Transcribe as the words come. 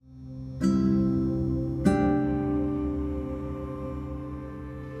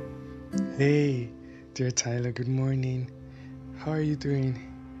Hey, dear Tyler, good morning. How are you doing?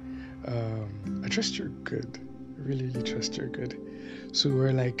 I trust you're good. I really, really trust you're good. So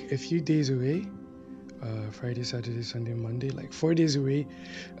we're like a few days away, Friday, Saturday, Sunday, Monday, like 4 days away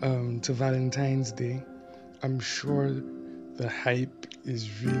to Valentine's Day. I'm sure the hype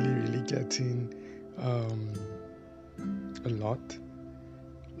is really, really getting um, a lot.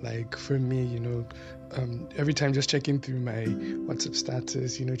 Like for me, every time just checking through my WhatsApp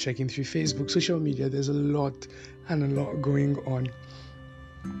status, checking through Facebook, social media, there's a lot and a lot going on.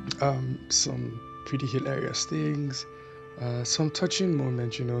 Some pretty hilarious things, some touching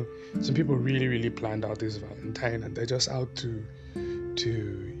moments. Some people really, really planned out this Valentine and they're just out to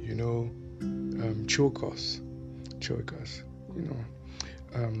choke us, choke us. You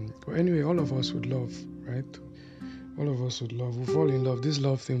know. But anyway, all of us would love, right? All of us would love. We'll fall in love. This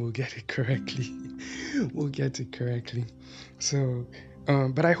love thing, we'll get it correctly. We'll get it correctly. So,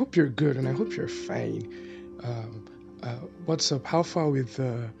 but I hope you're good and I hope you're fine. Um, what's up? How far with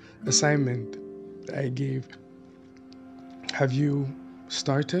the assignment that I gave? Have you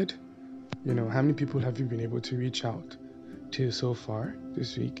started? How many people have you been able to reach out to so far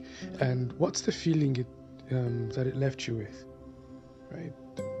this week? And what's the feeling that it left you with, right?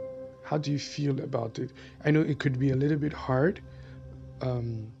 How do you feel about it? I know it could be a little bit hard,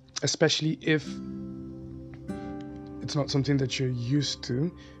 um, especially if it's not something that you're used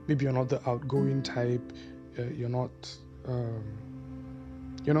to. Maybe you're not the outgoing type. You're not. Um,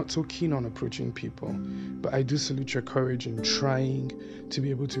 you're not so keen on approaching people, but I do salute your courage in trying to be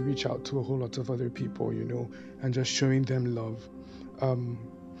able to reach out to a whole lot of other people, and just showing them love. Um,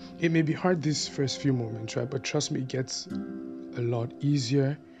 it may be hard these first few moments, right? But trust me, it gets a lot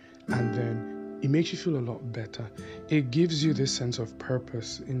easier, and then it makes you feel a lot better. It gives you this sense of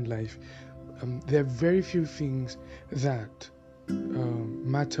purpose in life. There are very few things that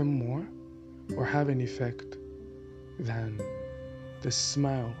matter more or have an effect than the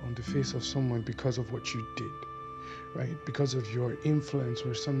smile on the face of someone because of what you did, right? Because of your influence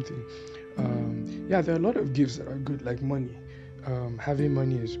or something. Yeah, there are a lot of gifts that are good, like money. Having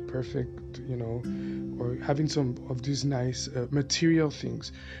money is perfect, or having some of these nice material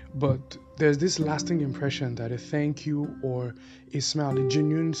things. But there's this lasting impression that a thank you or a smile, a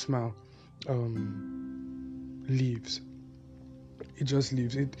genuine smile, leaves. It just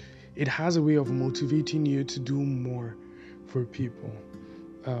leaves. It has a way of motivating you to do more for people.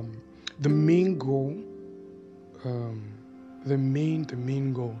 Um, the main goal, um, the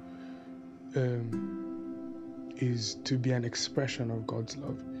main goal is to be an expression of God's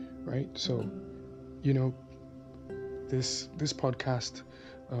love, right? So, you know, this podcast,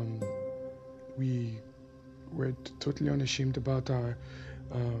 um, we were totally unashamed about um,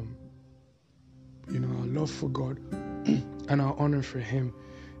 our love for God and our honor for Him.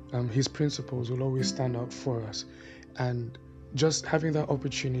 His principles will always stand out for us, and just having that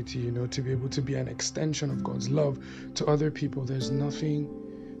opportunity, to be able to be an extension of God's love to other people, there's nothing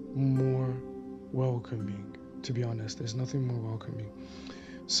more welcoming. To be honest, there's nothing more welcoming.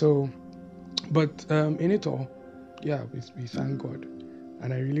 So, but in it all, yeah, we thank God,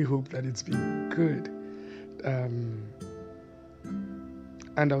 and I really hope that it's been good. Um,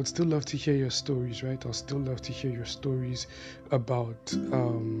 and I would still love to hear your stories, right? I'll still love to hear your stories about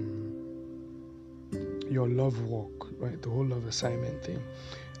your love walk, right? The whole love assignment thing.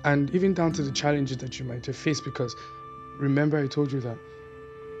 And even down to the challenges that you might have faced, because remember, I told you that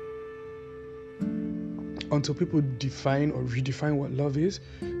until people define or redefine what love is,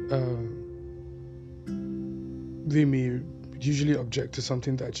 uh, they may usually object to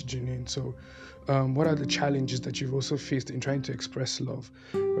something that's genuine. So, what are the challenges that you've also faced in trying to express love,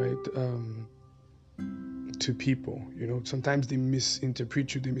 right? To people, sometimes they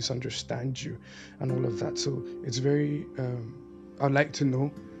misinterpret you, they misunderstand you, and all of that. So it's very. I'd like to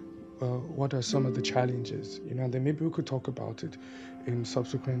know what are some of the challenges, and then maybe we could talk about it in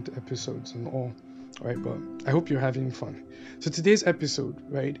subsequent episodes and all. All right, but I hope you're having fun. So today's episode,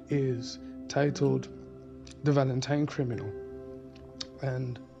 right, is titled "The Valentine Criminal,"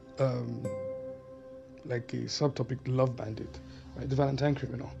 and like a subtopic, Love Bandit, right? The Valentine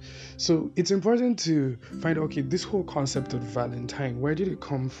Criminal. So it's important to find out, okay, this whole concept of Valentine, where did it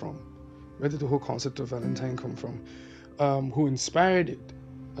come from? Where did the whole concept of Valentine come from? Who inspired it?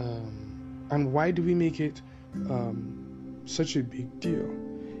 And why do we make it such a big deal?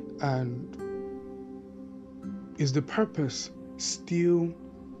 And is the purpose still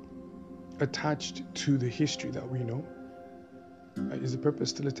attached to the history that we know? Is the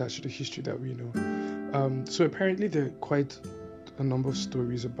purpose still attached to the history that we know? So apparently there are quite a number of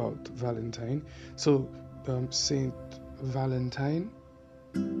stories about Valentine. So Saint Valentine,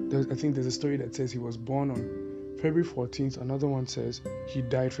 I think there's a story that says he was born on February 14th. Another one says he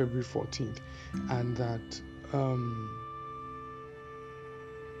died February 14th, and that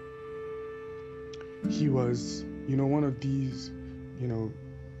he was, one of these,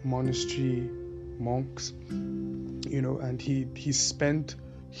 monastery monks, and he spent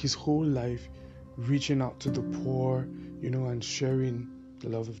his whole life reaching out to the poor, and sharing the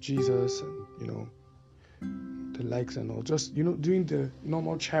love of Jesus, and the likes and all, just doing the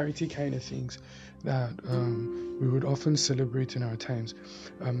normal charity kind of things that we would often celebrate in our times.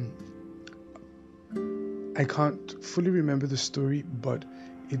 I can't fully remember the story, but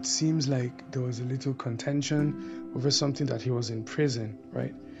it seems like there was a little contention over something, that he was in prison,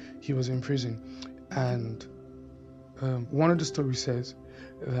 right? He was in prison, and one of the stories says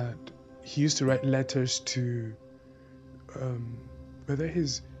that he used to write letters to whether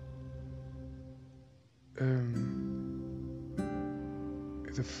his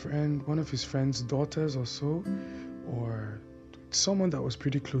one of his friend's daughters or so, or someone that was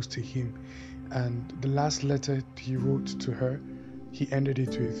pretty close to him. And the last letter he wrote to her, he ended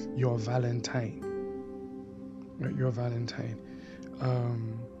it with "Your Valentine." Right, "Your Valentine."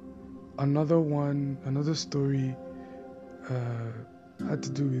 Another story had to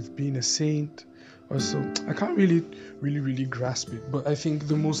do with being a saint or so. I can't really grasp it, but I think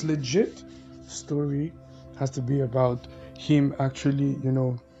the most legit story has to be about him actually,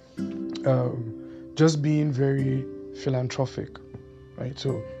 just being very philanthropic, right?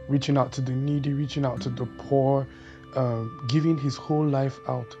 So reaching out to the needy, reaching out to the poor, giving his whole life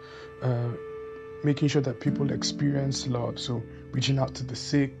out, making sure that people experience love. So reaching out to the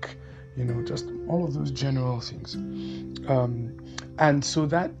sick, just all of those general things. And so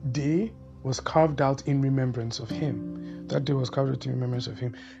that day was carved out in remembrance of him. That day was carved out in remembrance of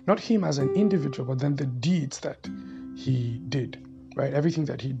him. Not him as an individual, but then the deeds that he did, right? Everything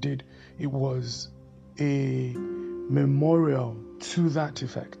that he did, it was a memorial to that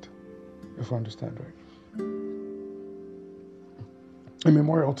effect, if I understand right. A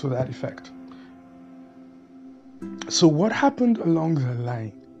memorial to that effect. So what happened along the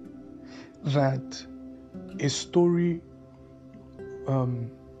line that a story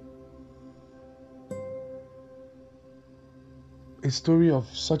of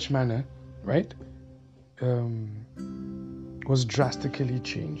such manner, right, was drastically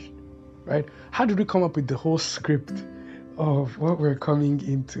changed, right? How did we come up with the whole script of what we're coming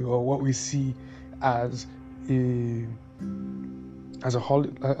into, or what we see as a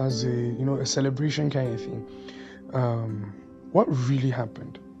celebration kind of thing? What really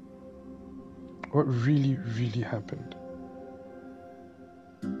happened? What really happened?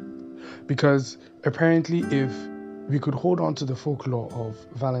 Because apparently, if we could hold on to the folklore of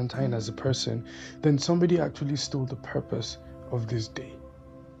Valentine as a person, then somebody actually stole the purpose of this day.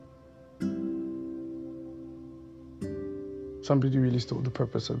 Somebody really stole the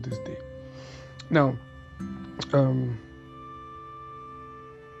purpose of this day. Now,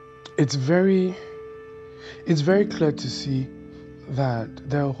 it's very clear to see that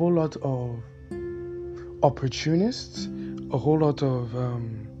there are a whole lot of opportunists, a whole lot of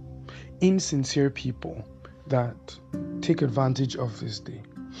insincere people that take advantage of this day,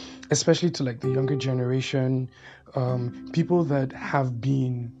 especially to like the younger generation, people that have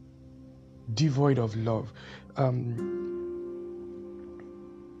been devoid of love.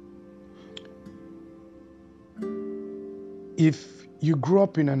 If you grew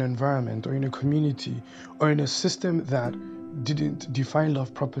up in an environment or in a community or in a system that didn't define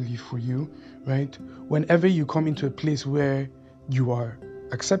love properly for you, right? Whenever you come into a place where you are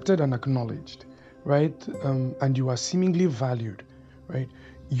accepted and acknowledged, right, and you are seemingly valued, right,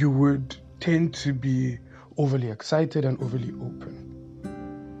 you would tend to be overly excited and overly open.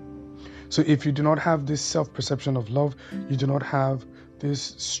 So if you do not have this self-perception of love, you do not have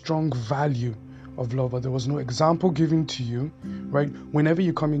this strong value of love, or there was no example given to you, right, whenever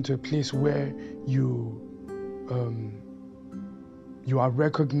you come into a place where you are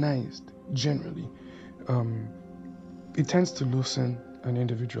recognized generally, it tends to loosen an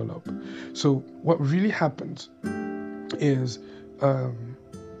individual up. So what really happens is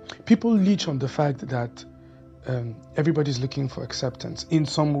people leech on the fact that everybody's looking for acceptance in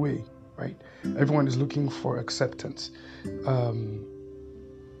some way, right? Everyone is looking for acceptance.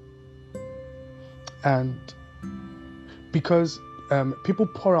 And because people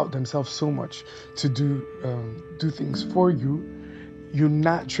pour out themselves so much to do things for you, you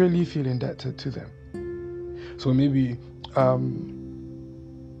naturally feel indebted to them. So maybe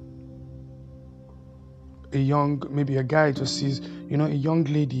maybe a guy just sees, a young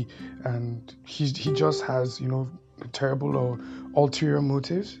lady, and he just has, terrible or ulterior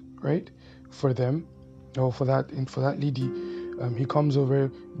motives, right? For them or for that lady. He comes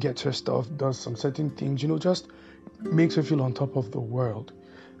over, gets her stuff, does some certain things, just makes her feel on top of the world.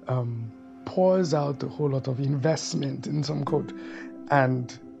 Pours out a whole lot of investment in some code,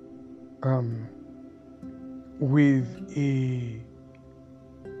 and um, with a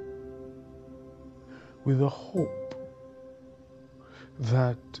hope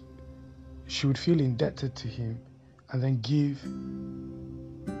that she would feel indebted to him and then give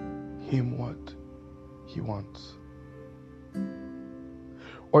him what he wants.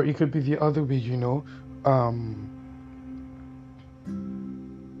 Or it could be the other way,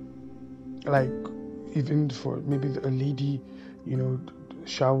 like even for maybe a lady,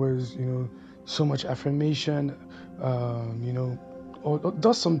 showers, so much affirmation, or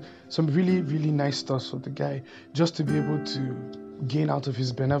does some really really nice stuff for the guy just to be able to gain out of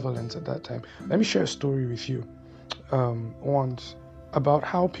his benevolence at that time. Let me share a story with you once about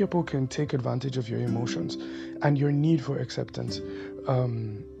how people can take advantage of your emotions and your need for acceptance.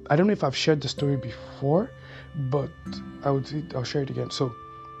 I don't know if I've shared the story before, but I'll share it again. So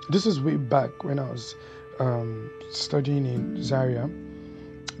this is way back when I was studying in Zaria.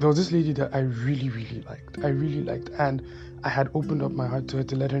 There was this lady that I really, really liked. And I had opened up my heart to her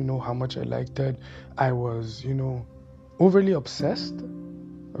to let her know how much I liked her. I was, overly obsessed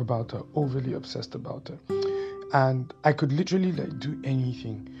about her, and I could literally do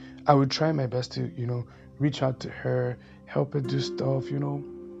anything. I would try my best to, reach out to her, help her do stuff,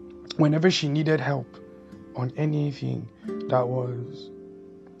 whenever she needed help on anything that was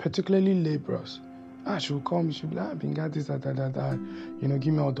particularly laborious. She would call me, she'd be like, I've got this, that,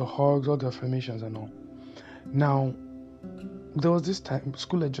 give me all the hugs, all the affirmations and all. Now, there was this time,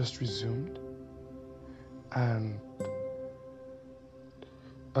 school had just resumed, and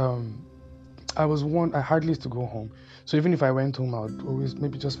I hardly used to go home. So even if I went home, I would always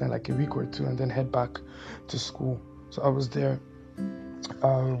maybe just spend like a week or two and then head back to school. So I was there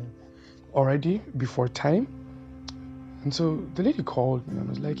already before time. And so the lady called me and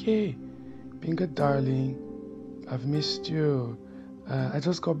was like, hey, Binga darling, I've missed you. I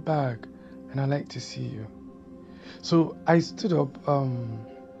just got back and I'd like to see you. So I stood up.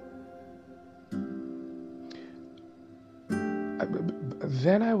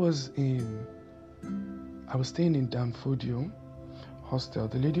 Then I was staying in Danfodio hostel.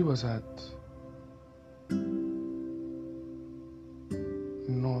 The lady was at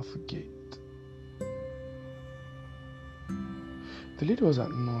Northgate.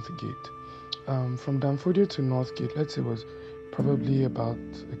 From Danfodio to Northgate, let's say, was probably about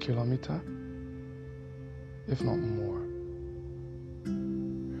a kilometer, if not more.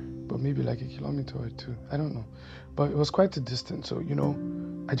 But maybe like a kilometer or two. I don't know. But it was quite a distance. So,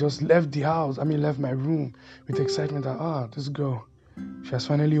 I just left my room with excitement that, this girl, she has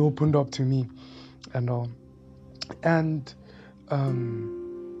finally opened up to me and all. And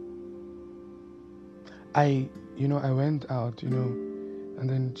I went out, and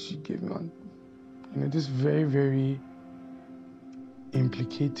then she gave me one, this very, very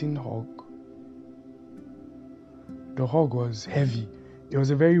implicating hug. The hug was heavy. It was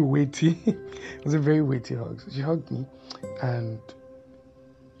a very weighty hug. So she hugged me, and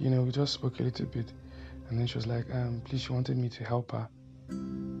we just spoke a little bit, and then she was like, please, she wanted me to help her,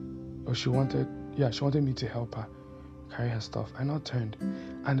 or she wanted me to help her carry her stuff. I now turned,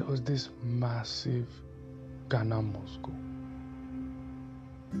 and it was this massive Ghana Moscow.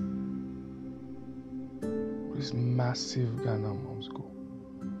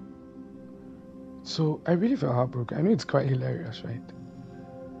 So I really felt heartbroken. I know it's quite hilarious, right?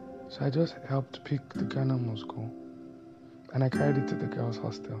 So I just helped pick the Ghana Moscow, and I carried it to the girls'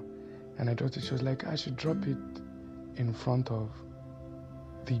 hostel, and I dropped it. She was like, I should drop it in front of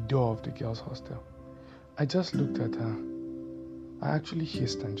the door of the girls' hostel. I just looked at her. I actually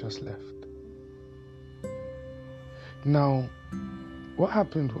hissed and just left. Now, what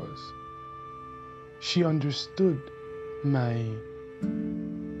happened was, she understood my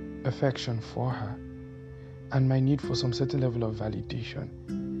affection for her and my need for some certain level of validation,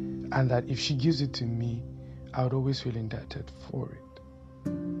 and that if she gives it to me, I would always feel indebted for it.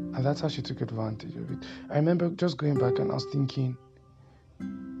 And that's how she took advantage of it. I remember just going back and I was thinking,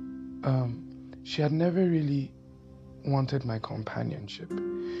 she had never really wanted my companionship.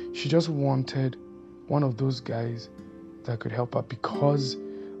 She just wanted one of those guys that could help her because,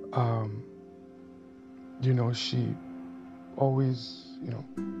 she always,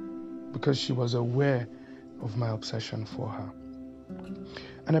 because she was aware of my obsession for her.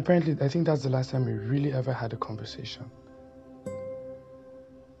 And apparently, I think that's the last time we really ever had a conversation.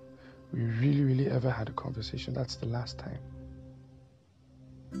 we really, really ever had a conversation. That's the last time.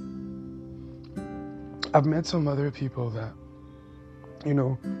 I've met some other people that,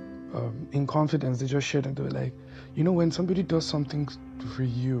 in confidence, they just shared and they were like, when somebody does something for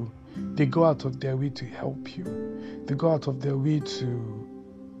you, they go out of their way to help you. They go out of their way to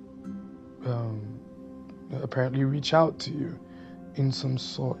apparently reach out to you in some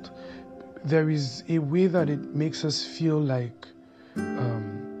sort. There is a way that it makes us feel like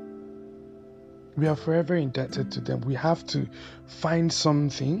we are forever indebted to them. We have to find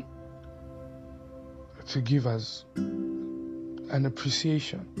something to give us an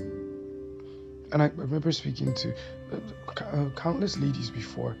appreciation. And I remember speaking to countless ladies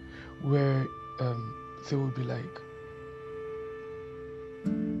before where they would be like,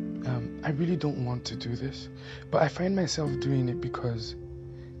 I really don't want to do this, but I find myself doing it because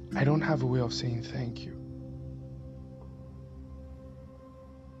I don't have a way of saying thank you.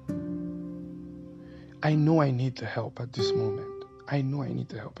 I know I need the help at this moment.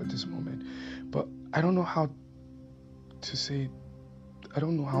 But I don't know how to say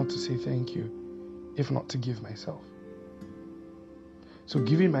thank you if not to give myself. So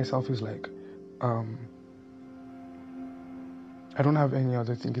giving myself is like, I don't have any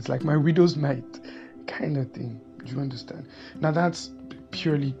other thing. It's like my widow's mite kind of thing. Do you understand? Now that's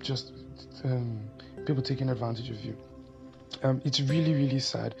purely just people taking advantage of you. It's really, really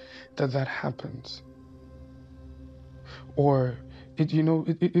sad that happens. Or it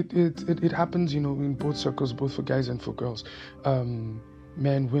happens, in both circles, both for guys and for girls,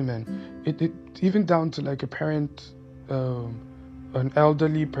 men, women. It even down to like a parent, an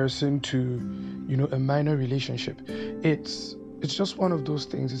elderly person to, a minor relationship. It's just one of those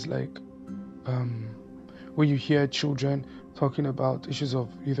things. It's like when you hear children talking about issues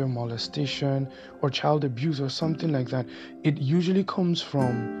of either molestation or child abuse or something like that, it usually comes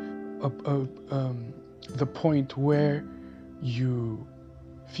from the point where you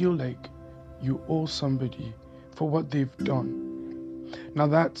feel like you owe somebody for what they've done. Now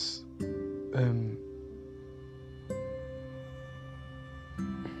that's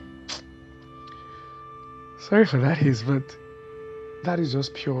sorry for that but that is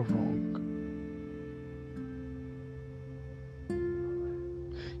just pure wrong.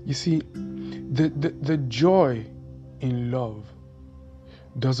 You see, the joy in love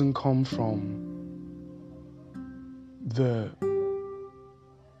doesn't come from the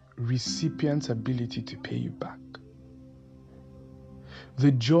recipient's ability to pay you back.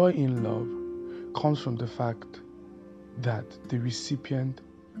 The joy in love comes from the fact that the recipient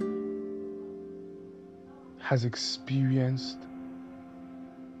has experienced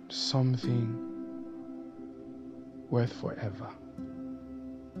something worth forever.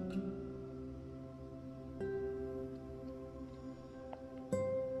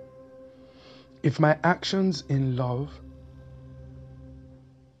 If my actions in love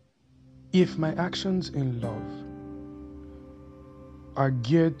are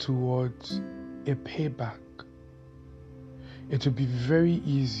geared towards a payback, it will be very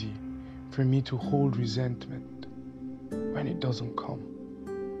easy for me to hold resentment when it doesn't come.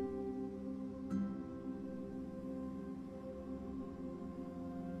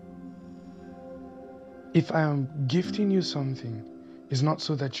 If I am gifting you something, it's not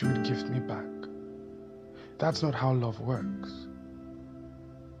so that you would gift me back. That's not how love works.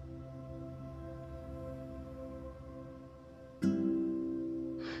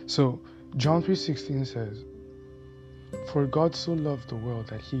 So John 3:16 says, "For God so loved the world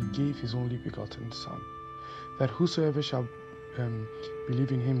that he gave his only begotten Son, that whosoever shall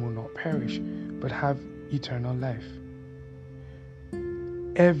believe in him will not perish, but have eternal life."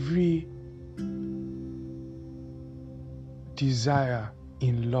 Every desire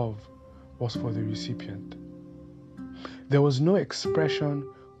in love was for the recipient. There was no expression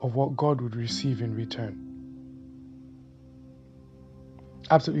of what God would receive in return.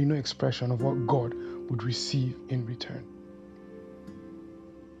 Absolutely no expression of what God would receive in return.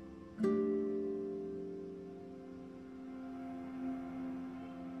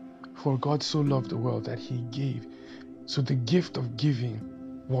 For God so loved the world that he gave. So the gift of giving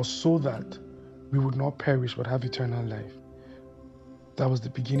was so that we would not perish but have eternal life. That was the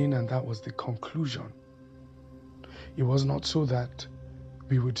beginning and that was the conclusion. It was not so that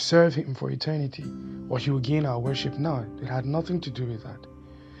we would serve him for eternity or he would gain our worship. No, it had nothing to do with that.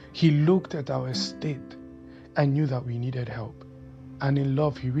 He looked at our state and knew that we needed help. And in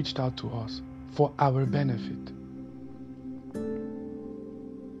love, he reached out to us for our benefit.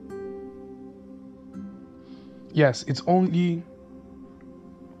 Yes, it's only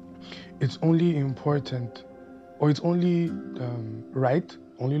important, or it's only right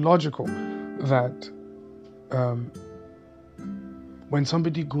only logical that when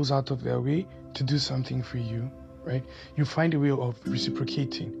somebody goes out of their way to do something for you, right, you find a way of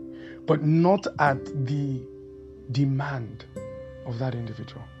reciprocating, but not at the demand of that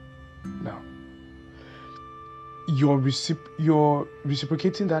individual. No. Your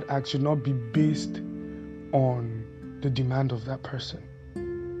reciprocating that act should not be based on the demand of that person.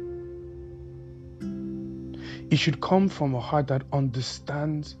 It should come from a heart that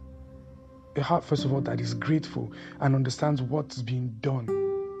understands, a heart, first of all, that is grateful and understands what's being done.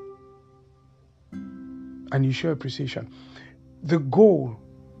 And you show appreciation. The goal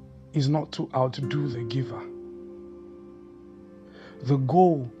is not to outdo the giver. The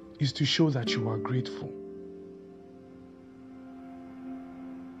goal is to show that you are grateful.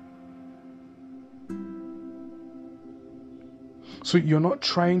 So you're not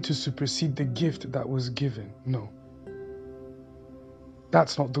trying to supersede the gift that was given. No.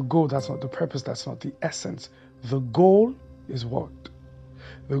 That's not the goal. That's not the purpose. That's not the essence. The goal is what?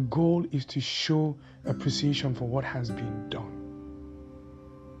 The goal is to show appreciation for what has been done.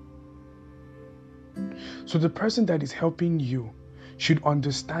 So the person that is helping you should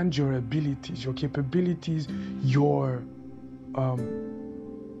understand your abilities, your capabilities, your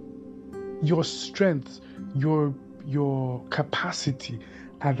strengths, your capacity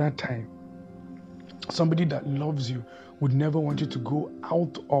at that time. Somebody that loves you would never want you to go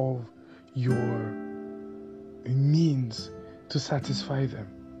out of your means to satisfy them.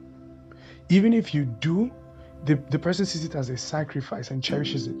 Even if you do, the person sees it as a sacrifice and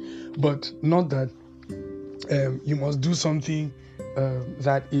cherishes it, but not that you must do something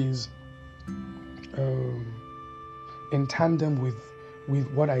that is in tandem with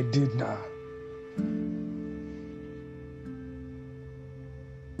what I did now.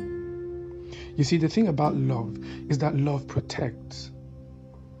 You see, the thing about love is that love protects.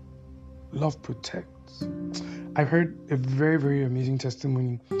 Love protects. I heard a very, very amazing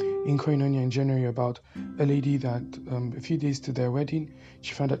testimony in Koinonia in January about a lady that a few days to their wedding,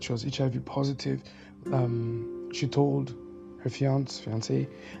 she found out she was HIV positive. She told her fiance,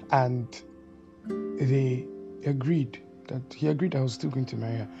 and he agreed that I was still going to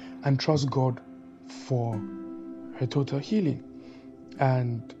marry her and trust God for her total healing.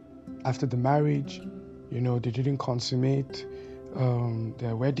 And after the marriage, they didn't consummate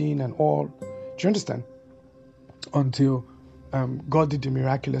their wedding and all. Do you understand? Until God did the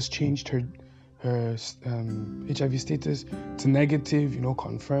miraculous, changed her HIV status to negative,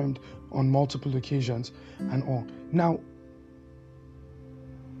 confirmed on multiple occasions and all. Now,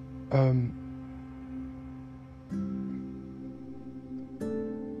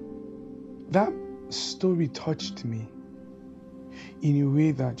 that story touched me in a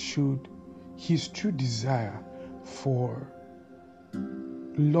way that showed his true desire for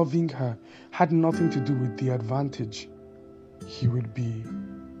loving her had nothing to do with the advantage he would be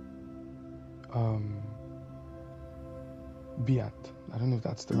at. I don't know if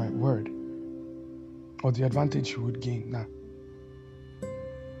that's the right word. Or the advantage he would gain. Nah.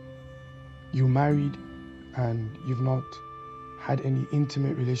 You married and you've not had any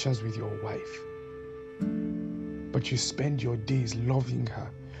intimate relations with your wife, but you spend your days loving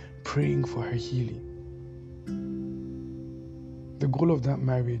her, praying for her healing. The goal of that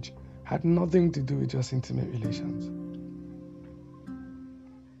marriage had nothing to do with just intimate relations.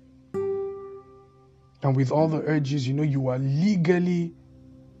 And with all the urges, you are legally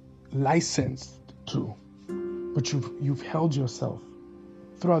licensed to, but you've held yourself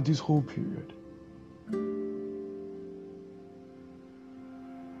throughout this whole period.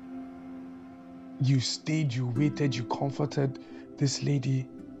 You stayed, you waited, you comforted this lady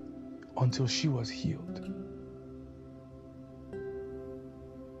until she was healed.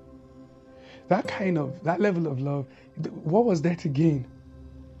 That level of love, what was there to gain?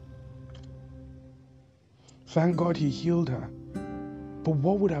 Thank God he healed her. But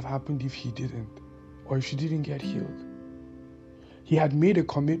what would have happened if he didn't? Or if she didn't get healed? He had made a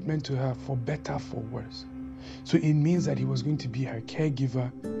commitment to her for better, for worse. So it means that he was going to be her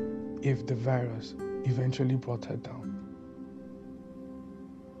caregiver if the virus eventually brought her down.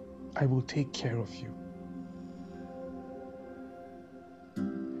 I will take care of you.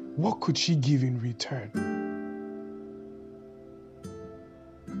 What could she give in return?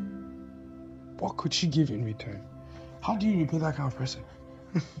 What could she give in return? How do you repay that kind of person?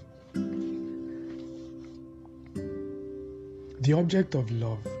 The object of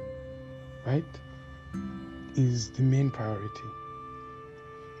love, right, is the main priority.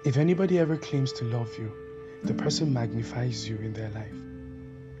 If anybody ever claims to love you, the person magnifies you in their life.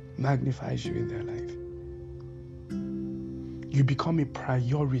 Magnifies you in their life. You become a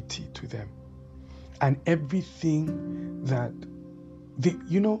priority to them. And everything that they,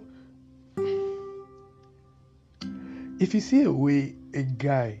 if you see a way a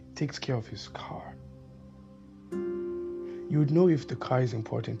guy takes care of his car, you would know if the car is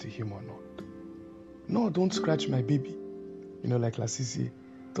important to him or not. No, don't scratch my baby. Like Lasisi,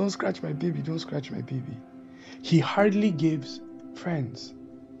 don't scratch my baby, don't scratch my baby. He hardly gives friends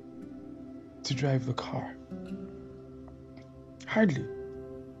to drive the car. Hardly.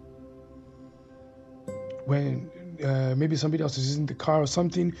 When maybe somebody else is using the car or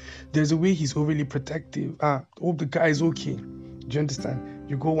something, there's a way he's overly protective. Hope the car is okay. Do you understand?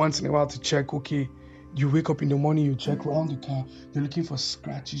 You go once in a while to check, okay. You wake up in the morning, you check around the car. You're looking for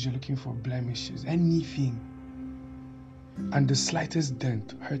scratches, you're looking for blemishes, anything. And the slightest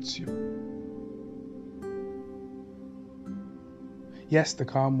dent hurts you. Yes, the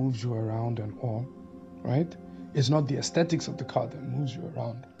car moves you around and all, right? It's not the aesthetics of the car that moves you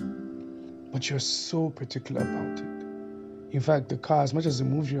around, but you're so particular about it. In fact, the car, as much as it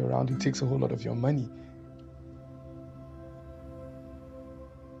moves you around, it takes a whole lot of your money.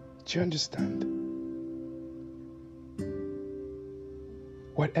 Do you understand?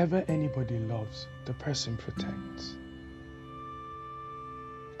 Whatever anybody loves, the person protects.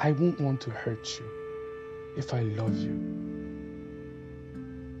 I won't want to hurt you if I love you.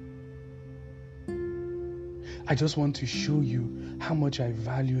 I just want to show you how much I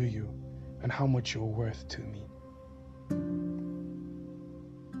value you and how much you're worth to me.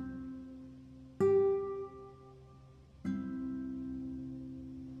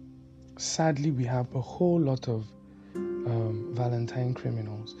 Sadly, we have a whole lot of Valentine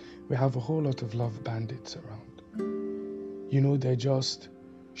criminals. We have a whole lot of love bandits around. They're just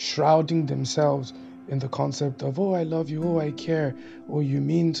shrouding themselves in the concept of, oh, I love you, oh, I care, oh, you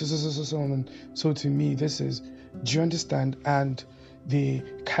mean so, and so to me, this is, do you understand? And they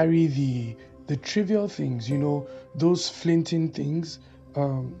carry the trivial things, those flinting things.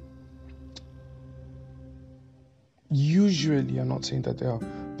 Usually, I'm not saying that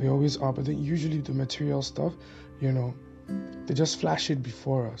they always are, but usually the material stuff, they just flash it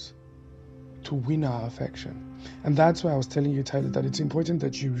before us to win our affection. And that's why I was telling you, Tyler, that it's important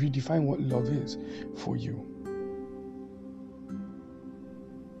that you redefine what love is for you.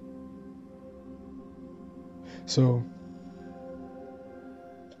 So,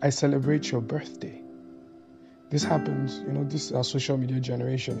 I celebrate your birthday. This happens, this our social media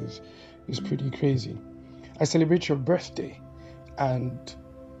generation is pretty crazy. I celebrate your birthday, and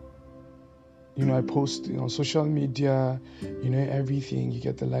I post on social media, everything, you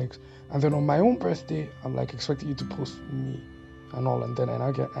get the likes. And then on my own birthday, I'm like expecting you to post me and all, and then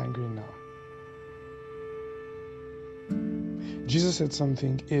I get angry now. Jesus said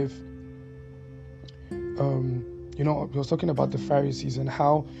something, if he was talking about the Pharisees and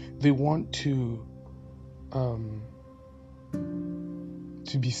how they want to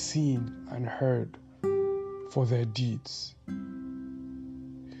be seen and heard for their deeds.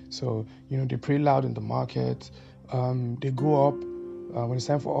 So, they pray loud in the market. They go up. When it's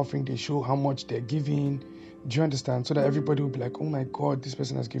time for offering, they show how much they're giving. Do you understand? So that everybody will be like, oh my God, this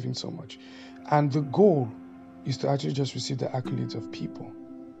person has given so much. And the goal is to actually just receive the accolades of people.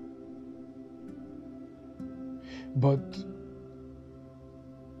 But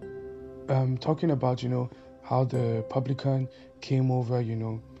talking about, how the publican came over,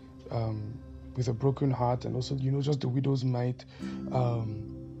 with a broken heart, and also, just the widow's mite,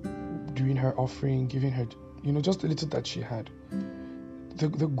 doing her offering, giving her, just a little that she had. The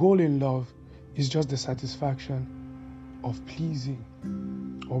goal in love is just the satisfaction of pleasing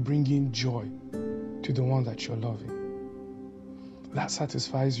or bringing joy to the one that you're loving. That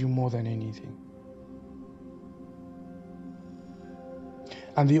satisfies you more than anything.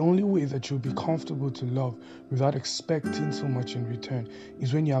 And the only way that you'll be comfortable to love without expecting so much in return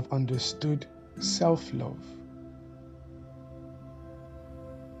is when you have understood self-love.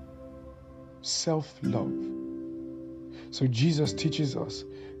 Self-love. So Jesus teaches us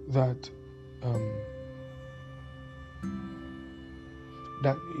that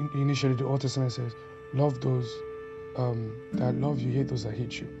initially the Old Testament says, love those that love you, hate those that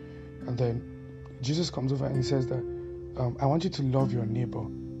hate you. And then Jesus comes over and he says that I want you to love your neighbor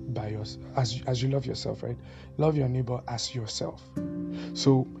as you love yourself, right? Love your neighbor as yourself.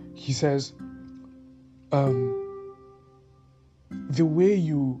 So he says, the way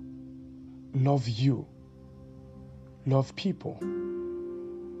you love you, love people.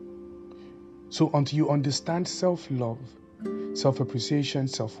 So until you understand self-love, self-appreciation,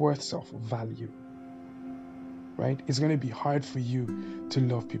 self-worth, self-value, right? It's going to be hard for you to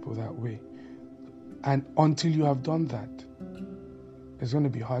love people that way. And until you have done that, it's going to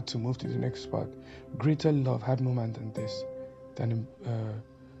be hard to move to the next part. Greater love had no man than this, than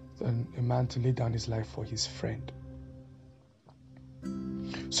a man to lay down his life for his friend.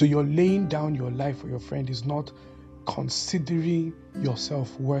 So you're laying down your life for your friend is not considering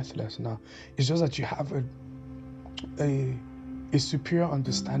yourself worthless now. It's just that you have a superior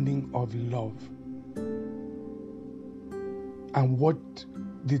understanding of love and what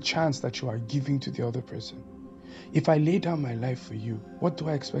the chance that you are giving to the other person. If I lay down my life for you, what do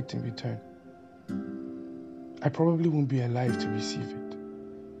I expect in return? I probably won't be alive to receive it.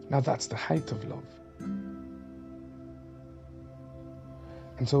 Now that's the height of love.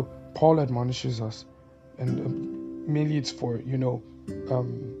 And so Paul admonishes us, and mainly it's for, the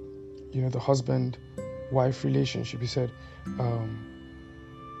husband-wife relationship. He said,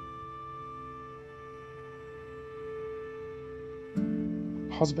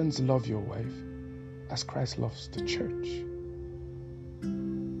 husbands, love your wife as Christ loves the church.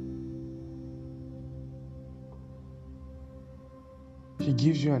 He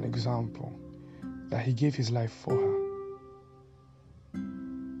gives you an example that he gave his life for her.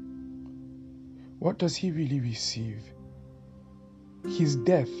 What does he really receive? His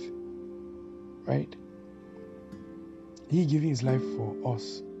death, right? He giving his life for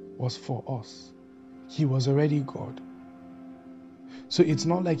us was for us. He was already God. So it's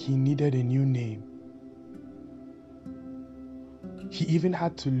not like he needed a new name. He even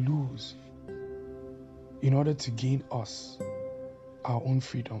had to lose in order to gain us our own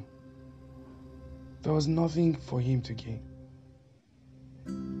freedom. There was nothing for him to gain.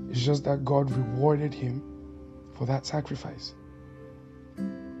 It's just that God rewarded him for that sacrifice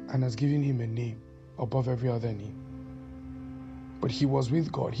and has given him a name above every other name. But he was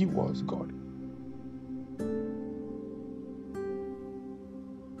with God. He was God.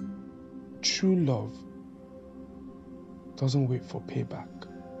 True love doesn't wait for payback.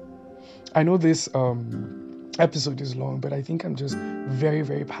 I know this episode is long, but I think I'm just very,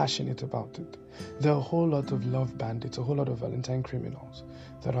 very passionate about it. There are a whole lot of love bandits, a whole lot of Valentine criminals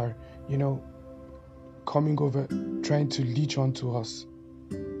that are, coming over, trying to leech onto us.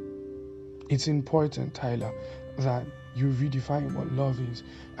 It's important, Tyler, that you redefine what love is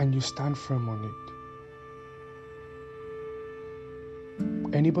and you stand firm on it.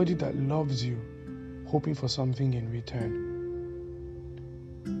 Anybody that loves you, hoping for something in return,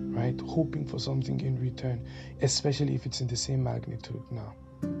 right? Hoping for something in return, especially if it's in the same magnitude now.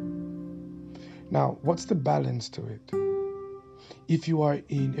 Now, what's the balance to it? If you are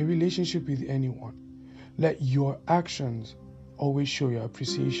in a relationship with anyone, let your actions always show your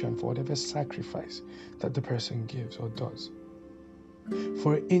appreciation for whatever sacrifice that the person gives or does.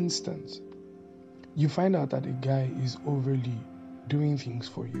 For instance, you find out that a guy is overly doing things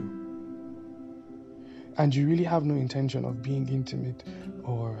for you, and you really have no intention of being intimate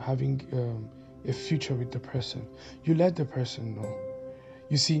or having a future with the person. You let the person know.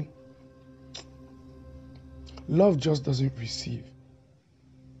 You see, love just doesn't receive,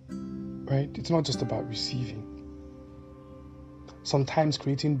 right? It's not just about receiving. Sometimes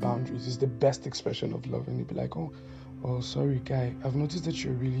creating boundaries is the best expression of love, and you'll be like, oh, sorry, guy, I've noticed that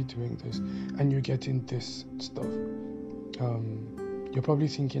you're really doing this, and you're getting this stuff. You're probably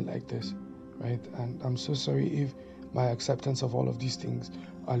thinking like this, right? And I'm so sorry if my acceptance of all of these things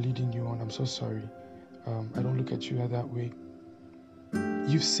are leading you on. I'm so sorry. I don't look at you that way.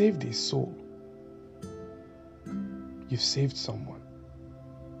 You've saved a soul. You've saved someone.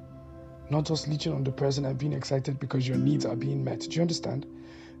 Not just leeching on the person and being excited because your needs are being met. Do you understand?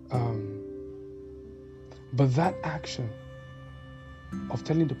 But that action of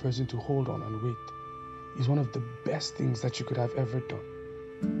telling the person to hold on and wait is one of the best things that you could have ever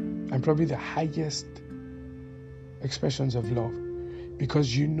done. And probably the highest expressions of love.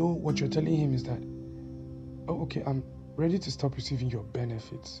 Because you know what you're telling him is that, oh, okay, I'm ready to stop receiving your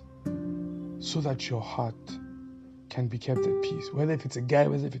benefits so that your heart can be kept at peace. Whether if it's a guy,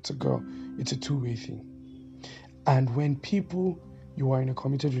 whether if it's a girl, it's a two-way thing. And when people you are in a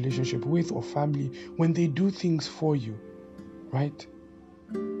committed relationship with or family, when they do things for you, right,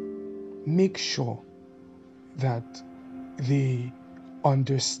 make sure that they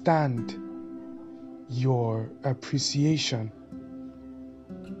understand your appreciation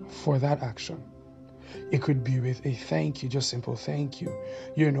for that action. It could be with a thank you, just simple thank you,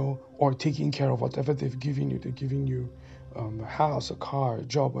 or taking care of whatever they've given you. They're giving you a house, a car, a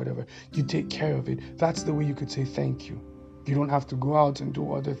job, whatever. You take care of it. That's the way you could say thank you. You don't have to go out and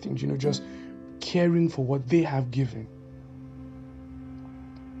do other things, just caring for what they have given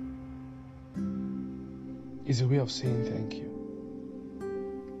is a way of saying thank you.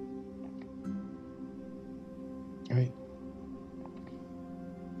 right?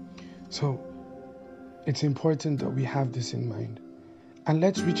 So it's important that we have this in mind. And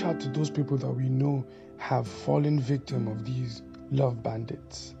let's reach out to those people that we know have fallen victim of these love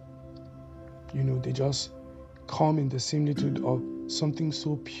bandits. They just come in the similitude of something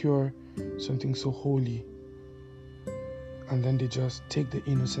so pure, something so holy, and then they just take the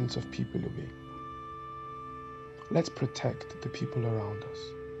innocence of people away. Let's protect the people around us.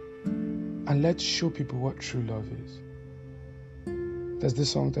 And let's show people what true love is. There's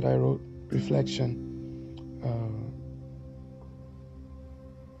this song that I wrote, Reflection.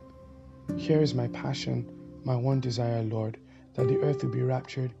 Here is my passion, my one desire, Lord, that the earth will be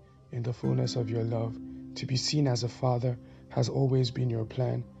raptured in the fullness of your love. To be seen as a father has always been your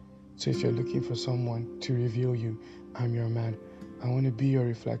plan. So if you're looking for someone to reveal you, I'm your man. I want to be your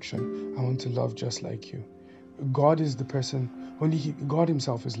reflection. I want to love just like you. God is the person, God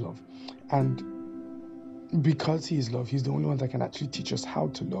himself is love. And because he is love, he's the only one that can actually teach us how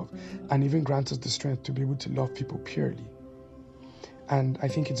to love and even grant us the strength to be able to love people purely. And I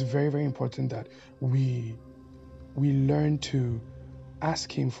think it's very, very important that we learn to ask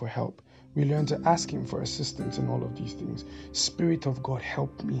him for help. We learn to ask him for assistance in all of these things. Spirit of God,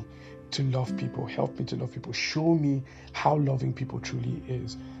 help me to love people. Help me to love people. Show me how loving people truly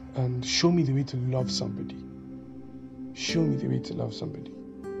is. And show me the way to love somebody. Show me the way to love somebody.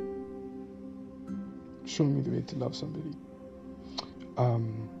 Show me the way to love somebody.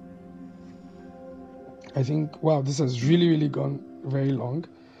 I think, wow, this has really, really gone very long.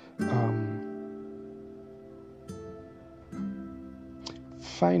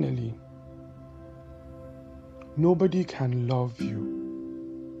 Finally, nobody can love you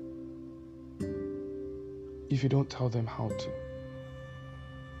if you don't tell them how to.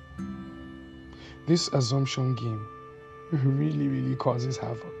 This assumption game really, really causes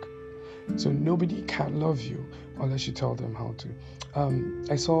havoc. So nobody can love you unless you tell them how to.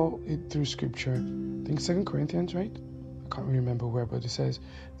 I saw it through scripture, I think 2 Corinthians, right? I can't remember where, but it says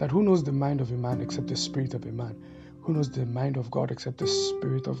that who knows the mind of a man except the spirit of a man? Who knows the mind of God except the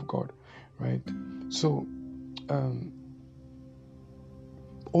Spirit of God, right? So,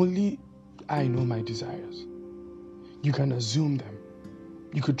 only I know my desires. You can assume them.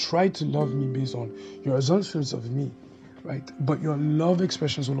 You could try to love me based on your assumptions of me, right? But your love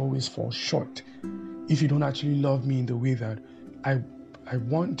expressions will always fall short if you don't actually love me in the way that I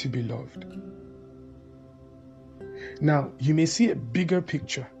want to be loved. Now, you may see a bigger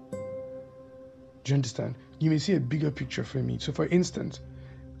picture. Do you understand? You may see a bigger picture for me. So for instance,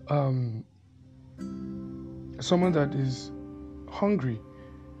 someone that is hungry,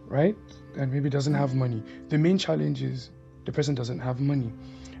 right? And maybe doesn't have money. The main challenge is the person doesn't have money.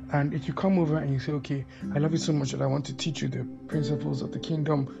 And if you come over and you say, okay, I love you so much that I want to teach you the principles of the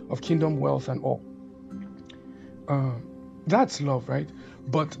kingdom wealth and all. That's love, right?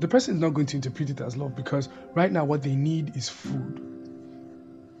 But the person is not going to interpret it as love because right now what they need is food.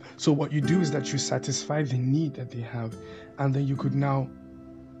 So what you do is that you satisfy the need that they have, and then you could now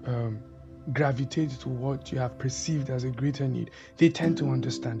gravitate to what you have perceived as a greater need. They tend to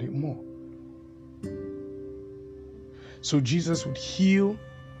understand it more. So Jesus would heal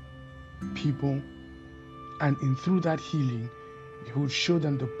people, and through that healing, he would show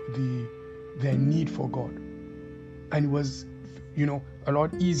them their need for God. And it was, a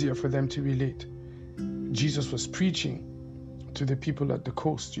lot easier for them to relate. Jesus was preaching to the people at the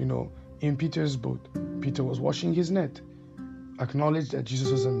coast, in Peter's boat. Peter was washing his net, acknowledged that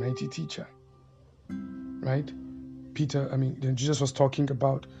Jesus was a mighty teacher, right? Then Jesus was talking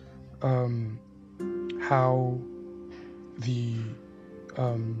about how the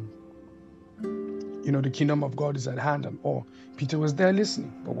kingdom of God is at hand and all. Peter was there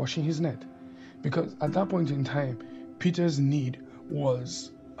listening, but washing his net. Because at that point in time, Peter's need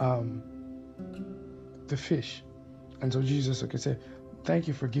was the fish. And so Jesus said, thank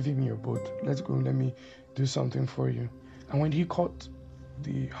you for giving me your boat. Let's go, let me do something for you. And when he caught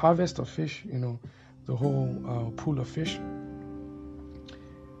the harvest of fish, the whole pool of fish,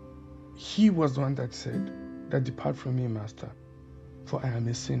 he was the one that said, that depart from me, Master, for I am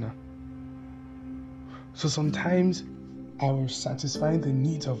a sinner. So sometimes our satisfying the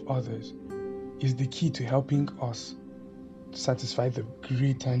needs of others is the key to helping us satisfy the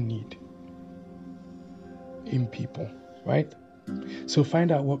greater need in people, right? So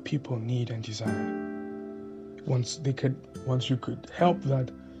find out what people need and desire. Once you could help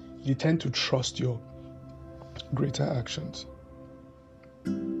that, they tend to trust your greater actions.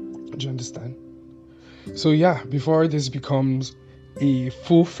 Do you understand? So yeah, before this becomes a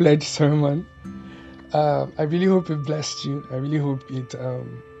full-fledged sermon, I really hope it blessed you. I really hope it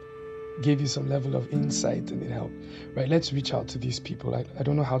gave you some level of insight and it helped, right? Let's reach out to these people. I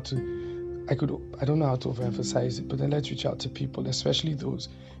don't know how to, I don't know how to overemphasize it, but then let's reach out to people, especially those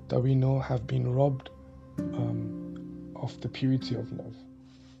that we know have been robbed of the purity of love.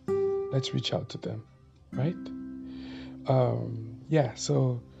 Let's reach out to them, right?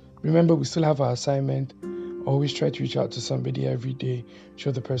 So remember, we still have our assignment. Always try to reach out to somebody every day.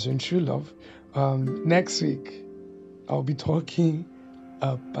 Show the person true love. Next week, I'll be talking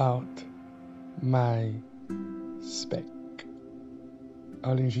about my spec.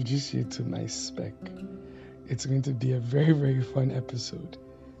 I'll introduce you to my spec. It's going to be a very, very fun episode.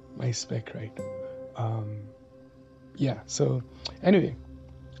 My spec, right? So anyway,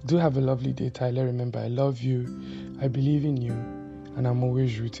 do have a lovely day, Tyler. Remember, I love you. I believe in you. And I'm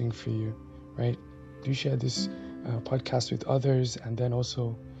always rooting for you, right? Do share this podcast with others, and then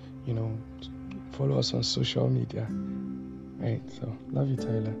also, follow us on social media, right? So, love you,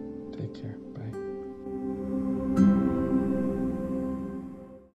 Tyler. Take care.